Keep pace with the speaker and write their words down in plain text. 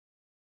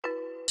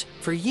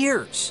for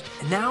years,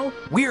 and now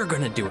we're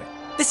gonna do it.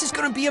 This is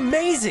gonna be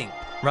amazing,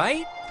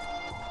 right?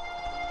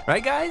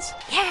 Right, guys?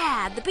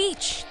 Yeah, the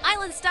beach,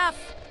 island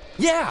stuff.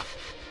 Yeah!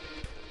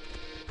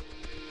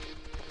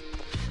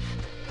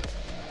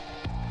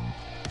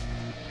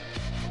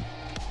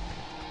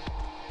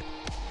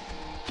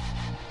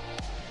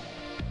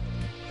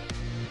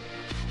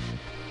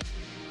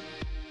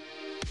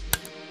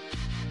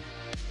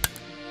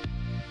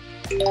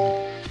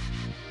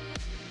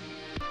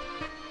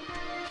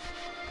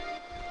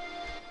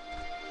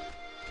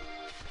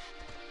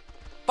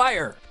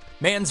 Fire!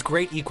 Man's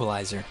great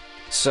equalizer.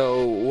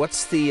 So,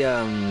 what's the,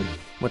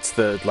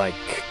 like,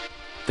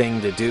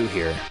 thing to do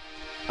here?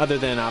 Other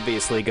than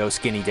obviously go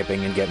skinny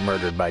dipping and get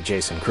murdered by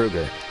Jason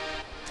Kruger.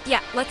 Yeah,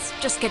 let's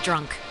just get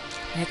drunk.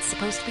 It's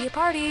supposed to be a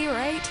party,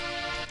 right?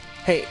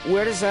 Hey,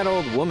 where does that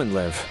old woman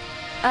live?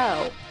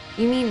 Oh,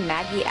 you mean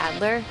Maggie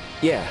Adler?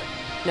 Yeah.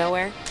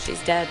 Nowhere.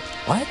 She's dead.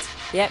 What?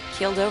 Yep,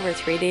 keeled over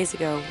 3 days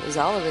ago. It was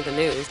all over the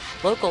news.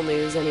 Local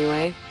news,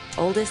 anyway.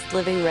 Oldest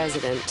living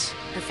resident.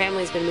 Her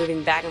family's been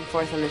moving back and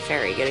forth on the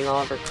ferry, getting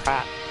all of her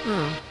crap.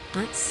 Oh,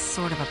 that's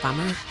sort of a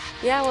bummer.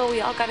 Yeah, well,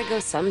 we all gotta go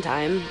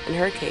sometime. In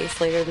her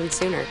case, later than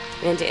sooner.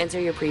 And to answer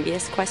your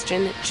previous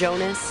question,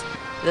 Jonas,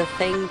 the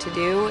thing to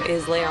do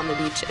is lay on the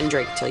beach and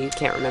drink till you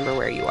can't remember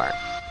where you are.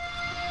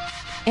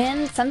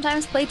 And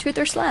sometimes play Truth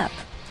or Slap.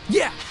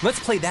 Yeah, let's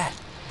play that.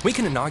 We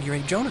can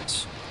inaugurate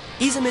Jonas.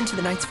 Ease him into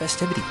the night's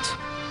festivities.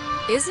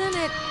 Isn't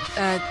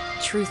it,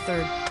 Truth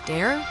or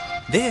Dare?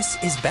 This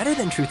is better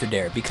than Truth or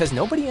Dare because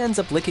nobody ends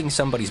up licking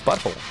somebody's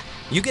butthole.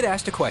 You get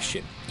asked a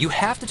question. You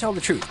have to tell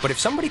the truth, but if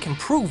somebody can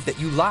prove that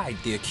you lied,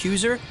 the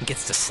accuser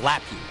gets to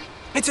slap you.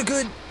 It's a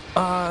good,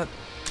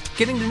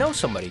 getting to know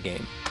somebody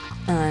game.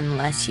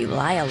 Unless you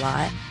lie a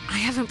lot. I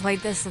haven't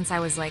played this since I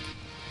was like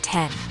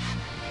 10.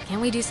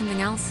 Can't we do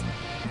something else?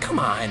 Come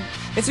on.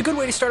 It's a good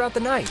way to start out the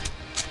night.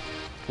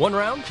 One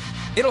round,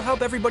 it'll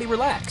help everybody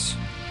relax.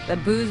 The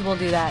booze will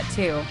do that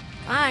too.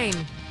 Fine.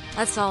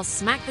 Let's all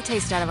smack the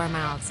taste out of our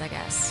mouths, I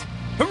guess.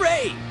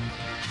 Hooray!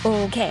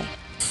 Okay,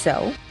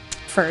 so,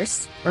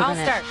 first, we're I'll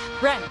gonna... start.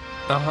 Ren,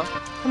 Uh-huh.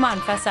 come on,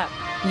 fess up.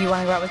 You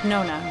want to go out with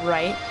Nona,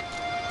 right?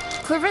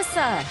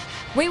 Clarissa!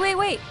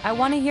 Wait. I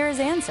want to hear his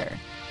answer.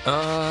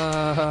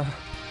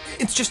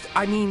 It's just,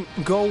 I mean,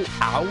 go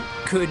out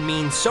could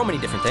mean so many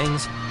different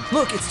things.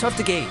 Look, it's tough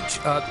to gauge.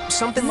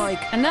 Something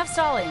like... Enough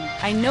stalling.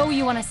 I know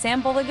you want to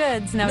sample the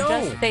goods. Now No,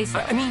 just say so.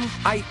 I mean,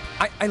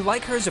 I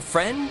like her as a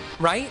friend,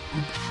 right?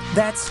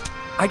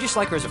 I just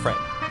like her as a friend.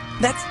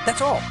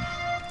 That's all.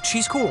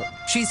 She's cool.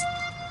 She's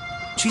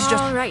just...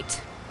 All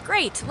right.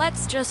 Great.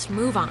 Let's just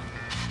move on.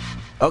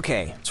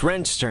 Okay, it's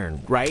Ren's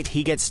turn, right?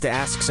 He gets to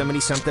ask somebody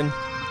something?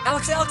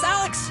 Alex!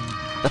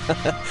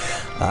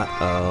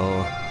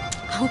 Uh-oh.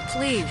 Oh,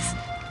 please.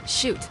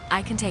 Shoot,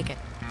 I can take it.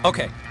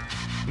 Okay.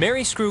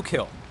 Marry, screw,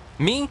 kill.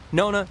 Me,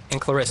 Nona, and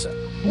Clarissa.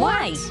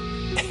 Why?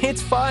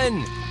 It's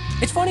fun.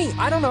 It's funny,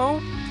 I don't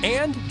know.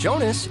 And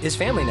Jonas is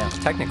family now,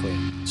 technically.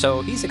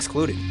 So he's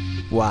excluded.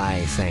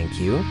 Why, thank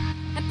you.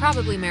 I'd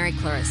probably marry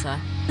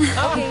Clarissa.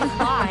 Okay,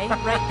 why?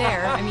 Right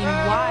there. I mean,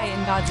 why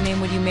in God's name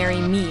would you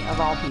marry me, of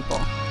all people?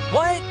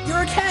 What?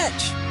 You're a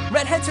catch.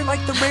 Redheads are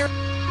like the rare...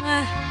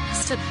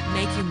 Just to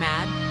make you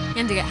mad,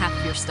 and to get half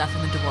of your stuff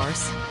in the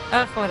divorce.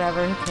 Ugh,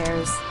 whatever. Who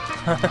cares?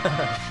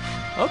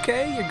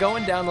 Okay, you're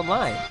going down the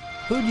line.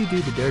 Who'd you do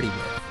the dirty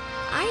with?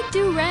 I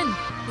do Ren.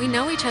 We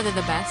know each other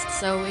the best,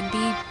 so it'd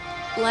be,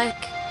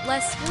 like,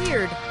 less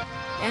weird.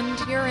 And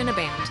you're in a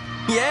band.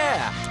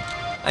 Yeah!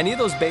 I knew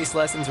those bass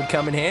lessons would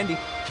come in handy.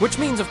 Which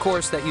means, of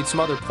course, that you'd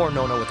smother poor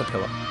Nona with a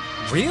pillow.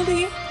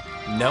 Really?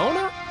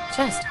 Nona?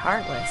 Just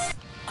heartless.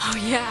 Oh,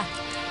 yeah.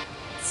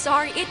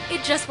 Sorry,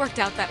 it just worked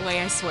out that way,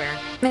 I swear.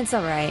 It's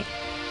alright.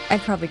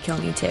 I'd probably kill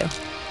me too.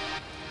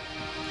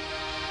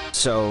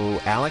 So,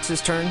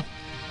 Alex's turn?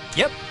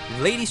 Yep,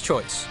 lady's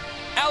choice.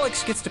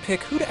 Alex gets to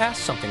pick who to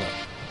ask something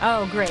of.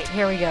 Oh, great.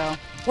 Here we go.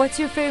 What's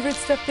your favorite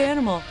stuffed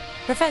animal?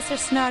 Professor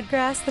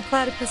Snodgrass, the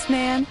platypus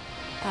man?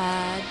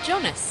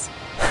 Jonas.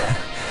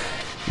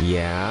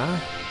 Yeah?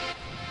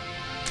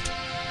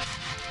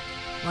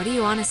 What do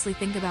you honestly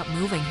think about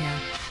moving here?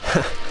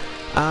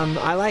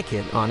 I like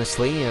it,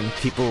 honestly, and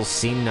people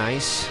seem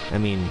nice. I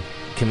mean,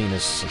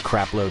 Kamina's a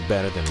crapload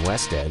better than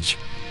West Edge.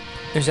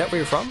 Is that where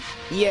you're from?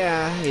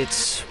 Yeah,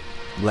 it's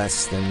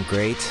less than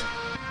great.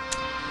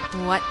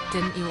 What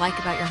didn't you like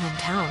about your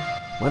hometown?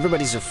 Well,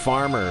 everybody's a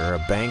farmer or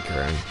a banker,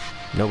 and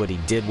nobody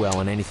did well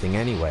in anything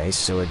anyway,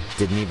 so it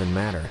didn't even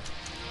matter.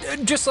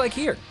 Just like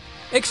here.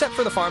 Except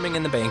for the farming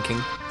and the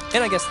banking.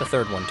 And I guess the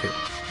third one, too.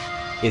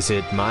 Is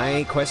it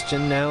my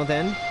question now,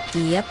 then?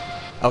 Yep.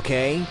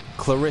 Okay,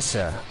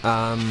 Clarissa,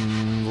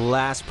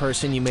 last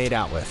person you made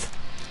out with.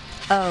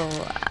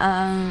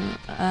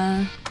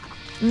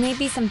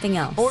 Maybe something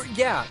else. Or,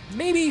 yeah,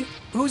 maybe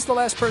who's the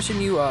last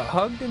person you,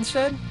 hugged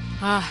instead?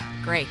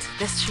 Great.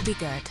 This should be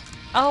good.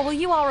 Oh, will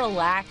you all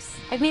relax?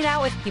 I've made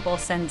out with people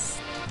since...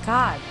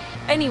 God.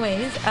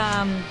 Anyways,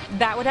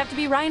 that would have to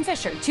be Ryan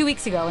Fisher, 2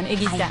 weeks ago in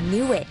Iggy's I death.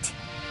 knew it.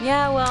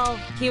 Yeah, well,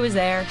 he was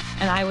there,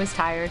 and I was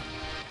tired.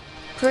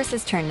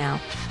 Clarissa's turn now.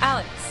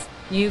 Alex,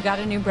 You got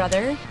a new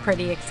brother.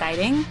 Pretty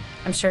exciting.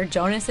 I'm sure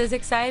Jonas is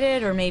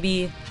excited, or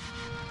maybe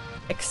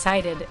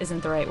excited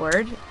isn't the right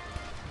word.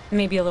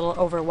 Maybe a little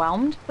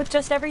overwhelmed with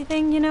just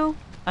everything, you know?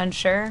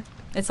 Unsure.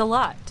 It's a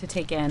lot to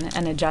take in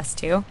and adjust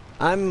to.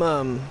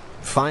 I'm,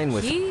 fine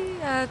with... He,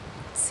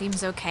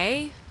 seems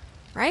okay,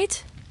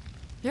 right?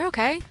 You're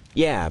okay.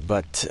 Yeah,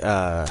 but,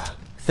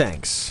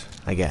 thanks,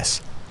 I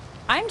guess.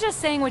 I'm just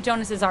saying what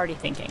Jonas is already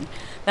thinking.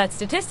 That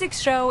statistics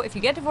show if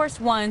you get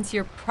divorced once,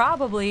 you're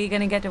probably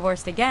gonna get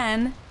divorced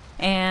again.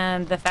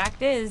 And the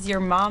fact is, your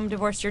mom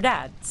divorced your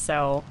dad.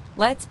 So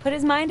let's put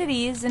his mind at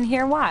ease and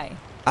hear why.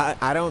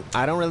 I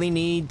don't really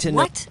need to know...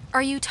 What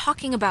are you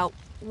talking about?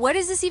 What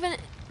does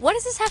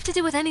this have to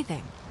do with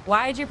anything?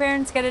 Why'd your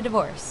parents get a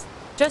divorce?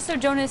 Just so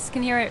Jonas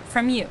can hear it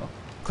from you.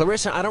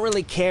 Clarissa, I don't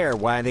really care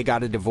why they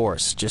got a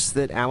divorce. Just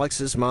that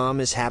Alex's mom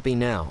is happy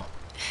now.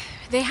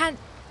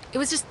 It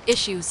was just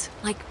issues,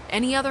 like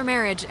any other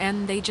marriage,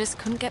 and they just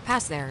couldn't get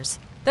past theirs.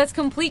 That's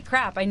complete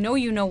crap. I know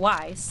you know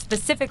why.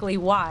 Specifically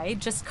why.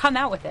 Just come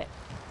out with it.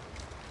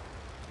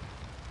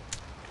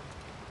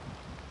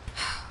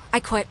 I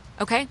quit,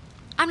 okay?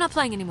 I'm not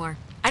playing anymore.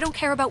 I don't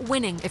care about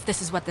winning if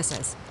this is what this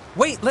is.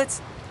 Wait,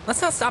 let's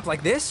not stop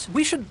like this.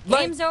 We should,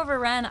 like... Game's over,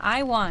 Ren.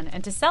 I won.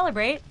 And to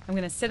celebrate, I'm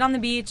gonna sit on the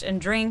beach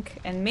and drink,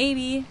 and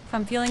maybe, if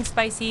I'm feeling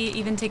spicy,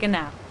 even take a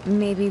nap.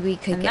 Maybe we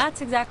could And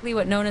that's exactly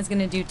what Nona's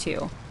gonna do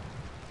too.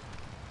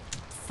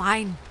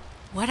 Fine.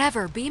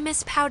 Whatever. Be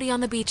Miss Pouty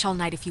on the beach all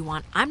night if you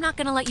want. I'm not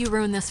gonna let you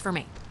ruin this for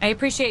me. I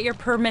appreciate your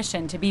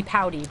permission to be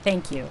pouty.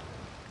 Thank you.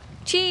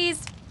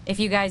 Cheese! If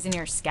you guys in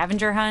your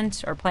scavenger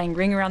hunt or playing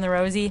Ring Around the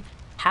Rosie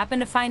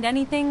happen to find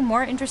anything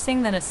more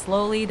interesting than a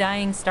slowly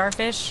dying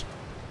starfish,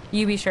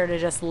 you be sure to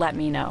just let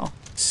me know.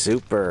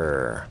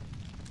 Super.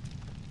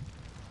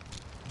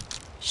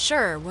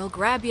 Sure, we'll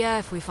grab ya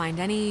if we find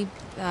any,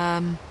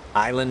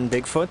 Island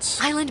Bigfoots?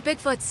 Island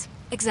Bigfoots.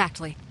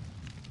 Exactly.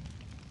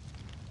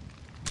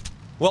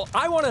 Well,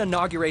 I want to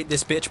inaugurate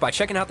this bitch by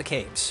checking out the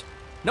caves.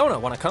 Nona,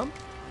 want to come?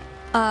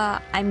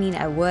 I mean,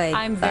 I would.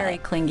 I'm very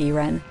clingy,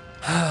 Ren.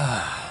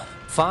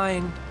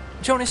 Fine.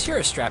 Jonas, you're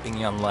a strapping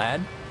young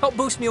lad. Help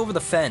boost me over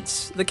the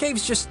fence. The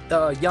cave's just,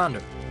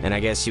 yonder. And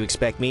I guess you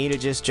expect me to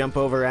just jump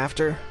over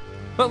after?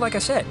 But like I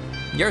said,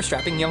 you're a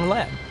strapping young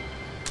lad.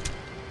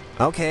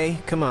 Okay,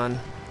 come on.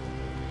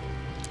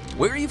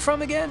 Where are you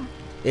from again?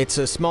 It's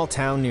a small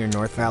town near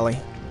North Valley.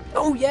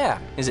 Oh yeah,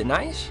 is it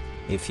nice?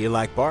 If you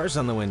like bars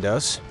on the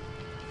windows.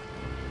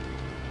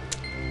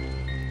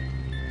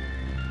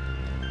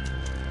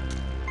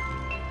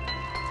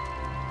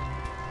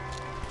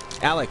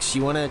 Alex,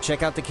 you want to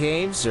check out the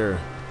caves, or...?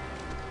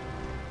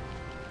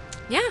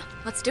 Yeah,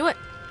 let's do it.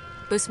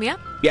 Boost me up?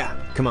 Yeah,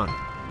 come on.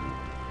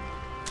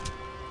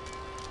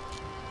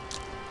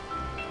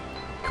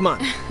 Come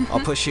on, I'll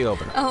push you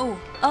over.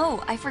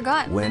 Oh, I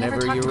forgot. We Whenever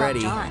never talked you're about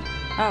ready. John.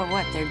 Oh,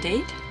 what, their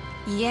date?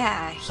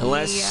 Yeah,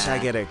 Unless I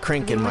get a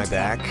crink we in my went to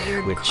that back,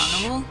 weird which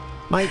carnival?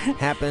 might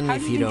happen How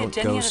if did you you don't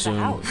get Jenny go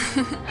out of the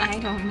soon. house? I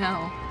don't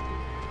know.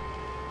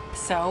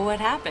 So what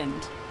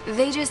happened?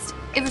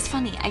 It was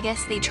funny. I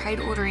guess they tried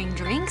ordering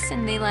drinks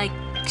and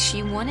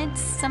she wanted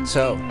something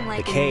So,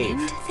 like the a cave.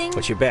 named thing.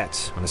 What's your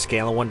bet? On a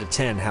scale of 1 to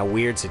 10, how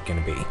weird's it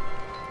gonna be?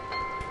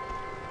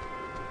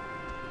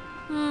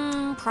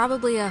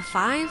 Probably a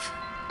 5.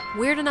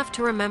 Weird enough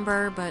to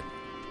remember, but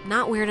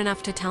not weird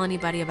enough to tell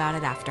anybody about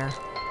it after.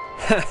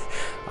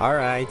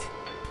 Alright.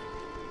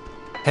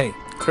 Hey,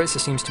 Carissa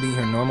seems to be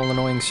her normal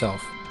annoying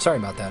self. Sorry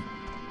about that.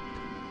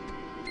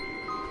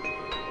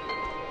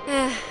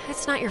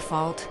 It's not your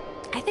fault.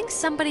 I think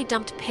somebody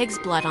dumped pig's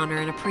blood on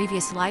her in a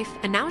previous life,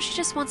 and now she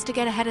just wants to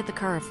get ahead of the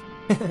curve.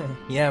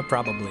 Yeah,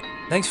 probably.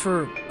 Thanks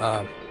for,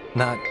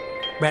 not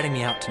ratting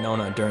me out to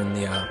Nona during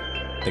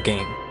the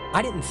game.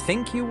 I didn't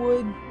think you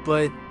would,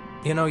 but,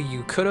 you know,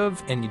 you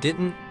could've and you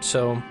didn't,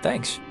 so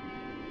thanks.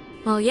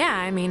 Well, yeah,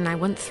 I mean, I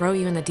wouldn't throw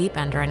you in the deep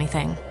end or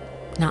anything.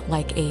 Not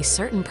like a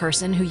certain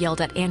person who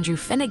yelled at Andrew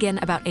Finnegan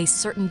about a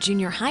certain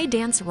junior high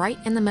dance right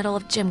in the middle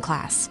of gym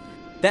class.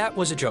 That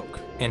was a joke,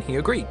 and he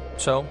agreed,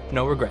 so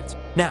no regrets.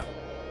 Now,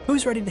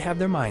 who's ready to have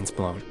their minds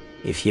blown?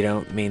 If you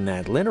don't mean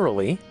that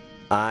literally,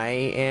 I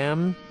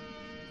am...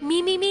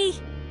 Me.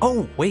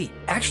 Oh, wait,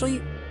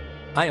 actually,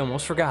 I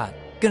almost forgot.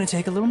 Gonna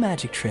take a little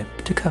magic trip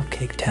to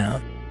Cupcake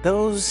Town.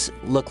 Those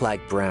look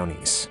like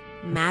brownies.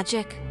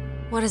 Magic?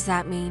 What does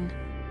that mean?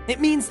 It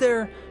means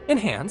they're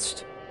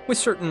enhanced with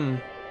certain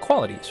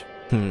qualities.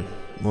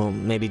 Well,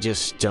 maybe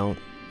just don't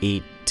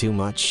eat too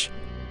much.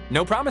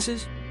 No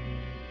promises.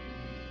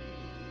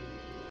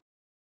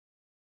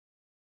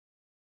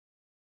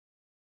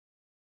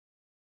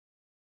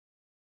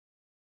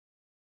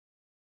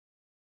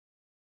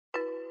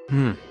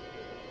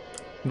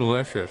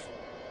 Delicious.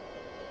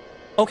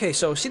 Okay,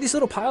 so see these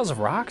little piles of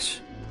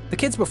rocks? The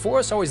kids before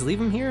us always leave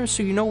them here,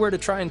 so you know where to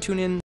try and tune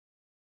in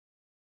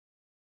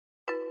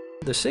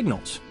the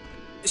signals.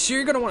 So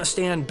you're gonna want to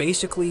stand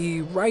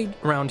basically right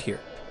around here,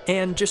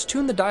 and just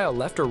tune the dial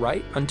left or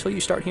right until you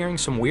start hearing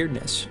some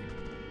weirdness.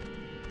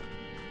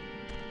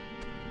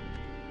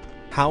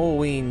 How will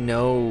we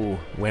know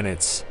when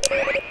it's...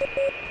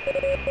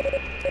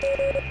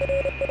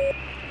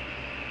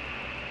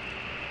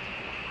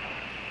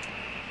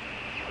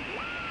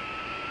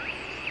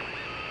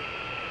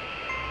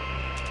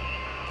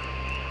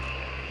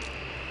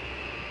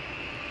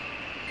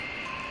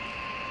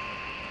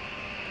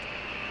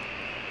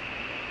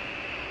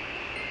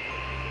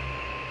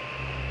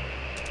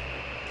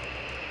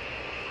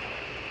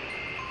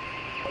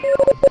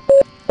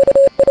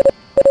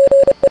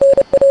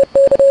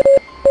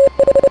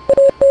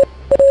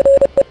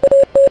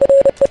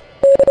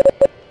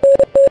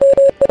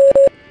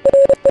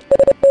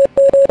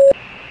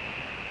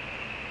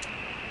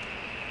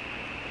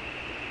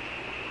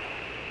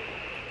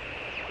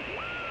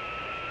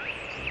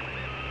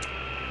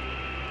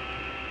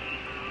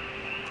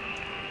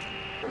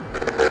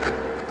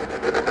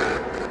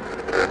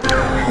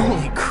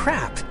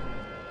 crap.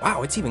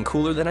 Wow, it's even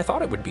cooler than I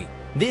thought it would be.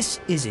 This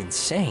is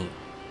insane.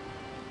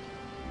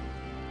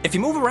 If you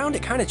move around,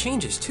 it kind of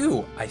changes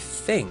too, I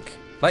think.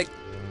 Like,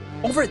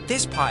 over at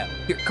this pile.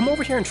 Here, come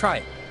over here and try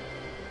it.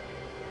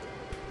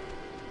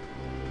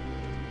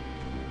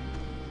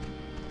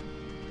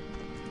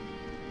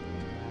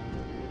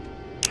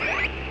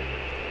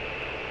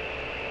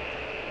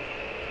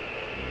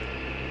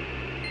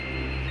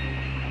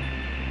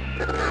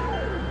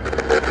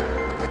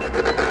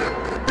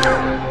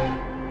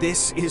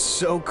 This is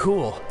so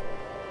cool.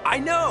 I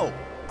know!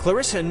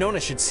 Clarissa and Nona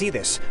should see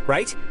this,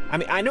 right? I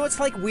mean, I know it's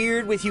like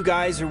weird with you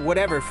guys or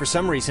whatever for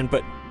some reason,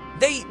 but...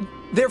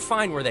 They're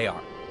fine where they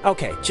are.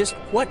 Okay, just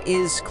what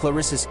is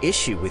Clarissa's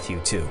issue with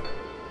you two?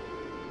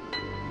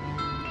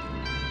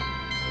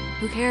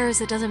 Who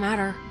cares? It doesn't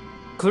matter.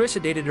 Clarissa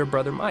dated her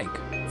brother Mike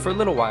for a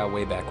little while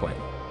way back when.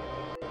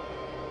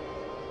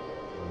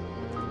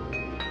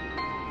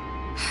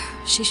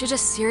 She should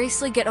just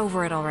seriously get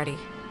over it already.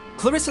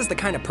 Clarissa's the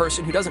kind of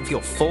person who doesn't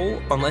feel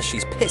full unless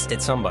she's pissed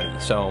at somebody,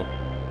 so...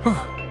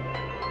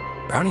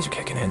 Brownies are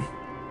kicking in.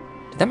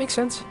 Did that make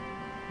sense?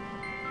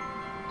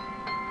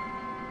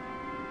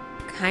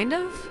 Kind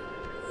of.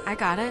 I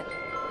got it.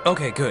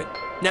 Okay, good.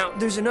 Now,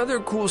 there's another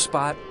cool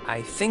spot,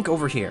 I think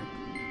over here.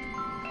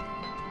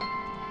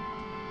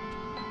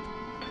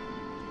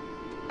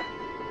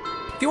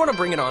 If you want to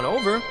bring it on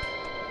over...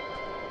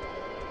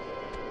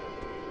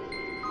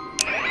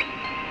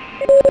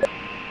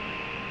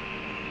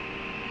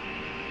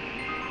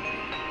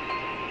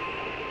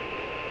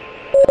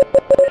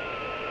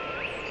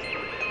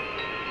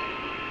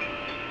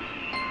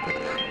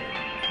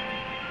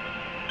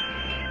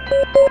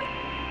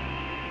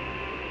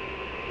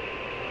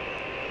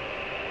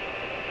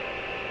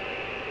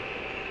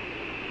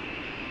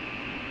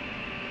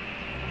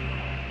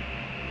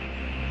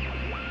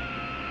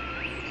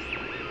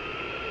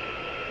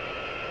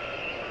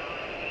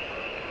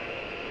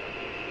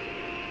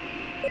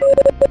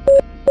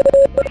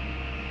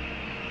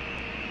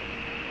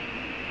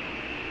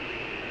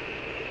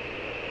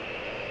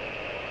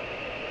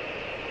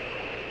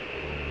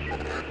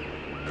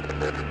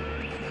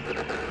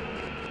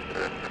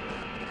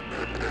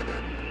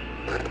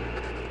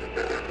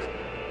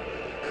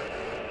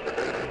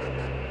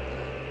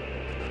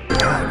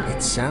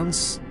 It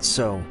sounds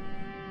so...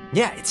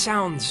 Yeah, it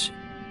sounds...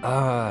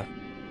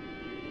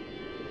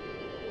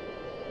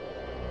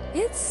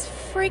 It's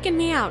freaking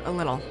me out a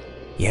little.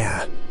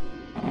 Yeah.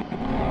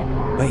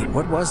 Wait,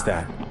 what was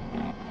that?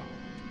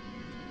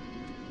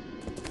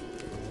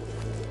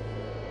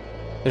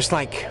 There's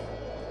like...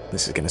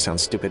 This is gonna sound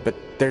stupid, but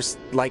there's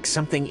like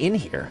something in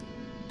here.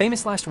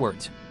 Famous last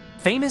words.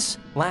 Famous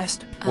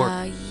last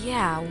words.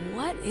 Yeah,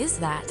 what is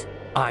that?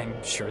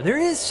 I'm sure there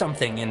is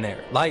something in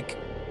there, like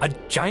a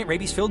giant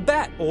rabies-filled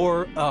bat,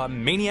 or a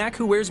maniac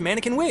who wears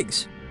mannequin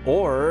wigs.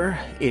 Or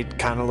it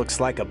kind of looks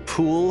like a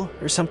pool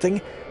or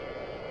something.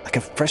 Like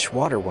a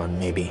freshwater one,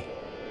 maybe.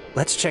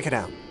 Let's check it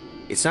out.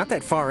 It's not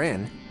that far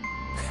in.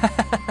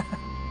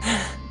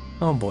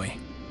 Oh boy.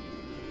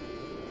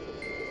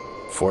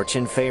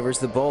 Fortune favors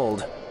the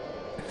bold.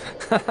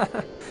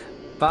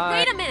 Bye.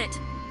 Wait a minute!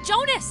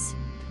 Jonas!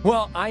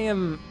 Well, I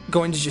am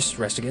going to just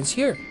rest against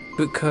here,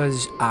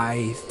 because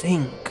I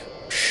think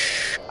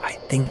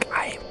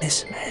I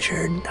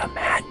mismeasured the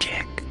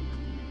magic.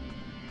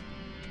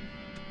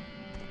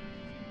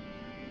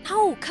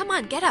 No, come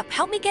on, get up.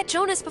 Help me get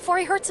Jonas before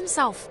he hurts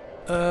himself.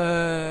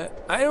 I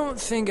don't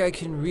think I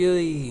can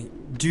really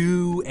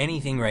do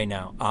anything right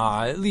now,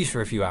 at least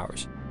for a few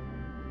hours.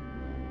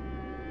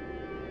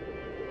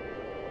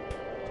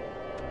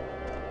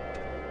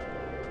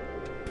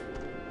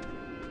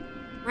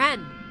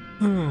 Ren.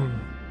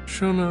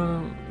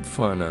 Shona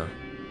Fana.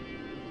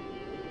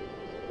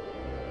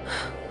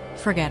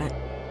 Forget it.